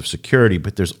terms of security.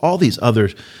 But there's all these other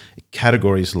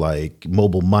categories like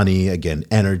mobile money, again,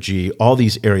 energy, all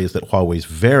these areas that Huawei is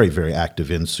very, very active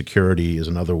in. Security is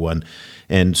another one.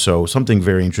 And so something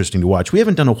very interesting to watch. We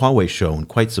haven't done a Huawei show in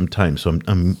quite some time, so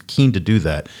I'm keen to do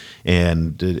that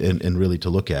and really to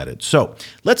look at it. So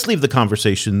let's leave the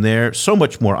conversation there. So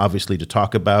much more, obviously, to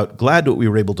talk about. Glad that we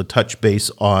were able to touch base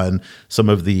on some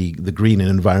of the green and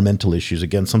environmental issues.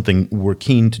 Again, something we're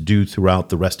keen to do throughout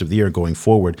the rest of the year going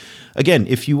forward. Again,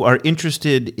 if you are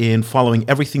interested in following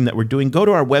everything that we're doing, go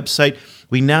to our website.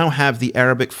 We now have the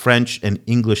Arabic, French, and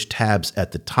English tabs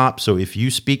at the top. So if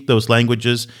you speak those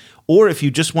languages, or if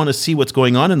you just want to see what's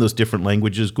going on in those different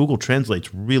languages, Google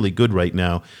Translate's really good right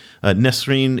now.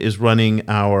 Nesrine is running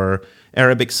our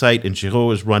Arabic site, and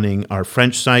Giraud is running our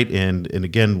French site. And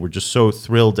again, we're just so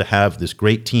thrilled to have this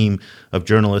great team of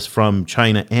journalists from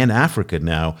China and Africa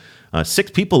now.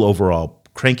 6 people overall,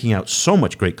 cranking out so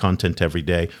much great content every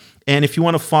day. And if you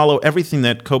want to follow everything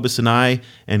that Cobus and I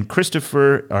and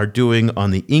Christopher are doing on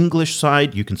the English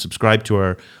side, you can subscribe to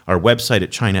our website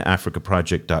at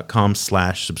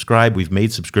chinaafricaproject.com/subscribe. We've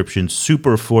made subscriptions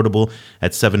super affordable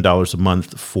at $7 a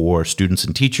month for students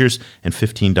and teachers and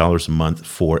 $15 a month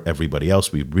for everybody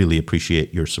else. We really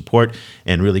appreciate your support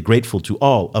and really grateful to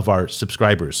all of our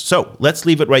subscribers. So let's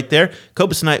leave it right there.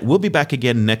 Cobus and I will be back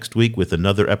again next week with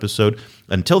another episode.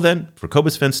 Until then, for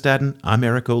Cobus Van Staden, I'm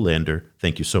Eric Olander.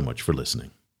 Thank you so much for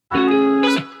listening.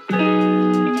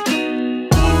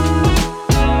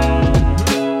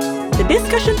 The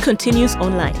discussion continues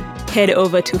online. Head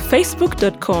over to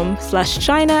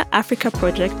facebook.com/China Africa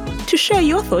Project to share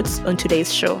your thoughts on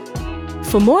today's show.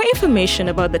 For more information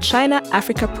about the China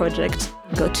Africa Project,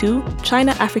 go to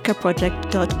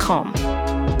chinaafricaproject.com.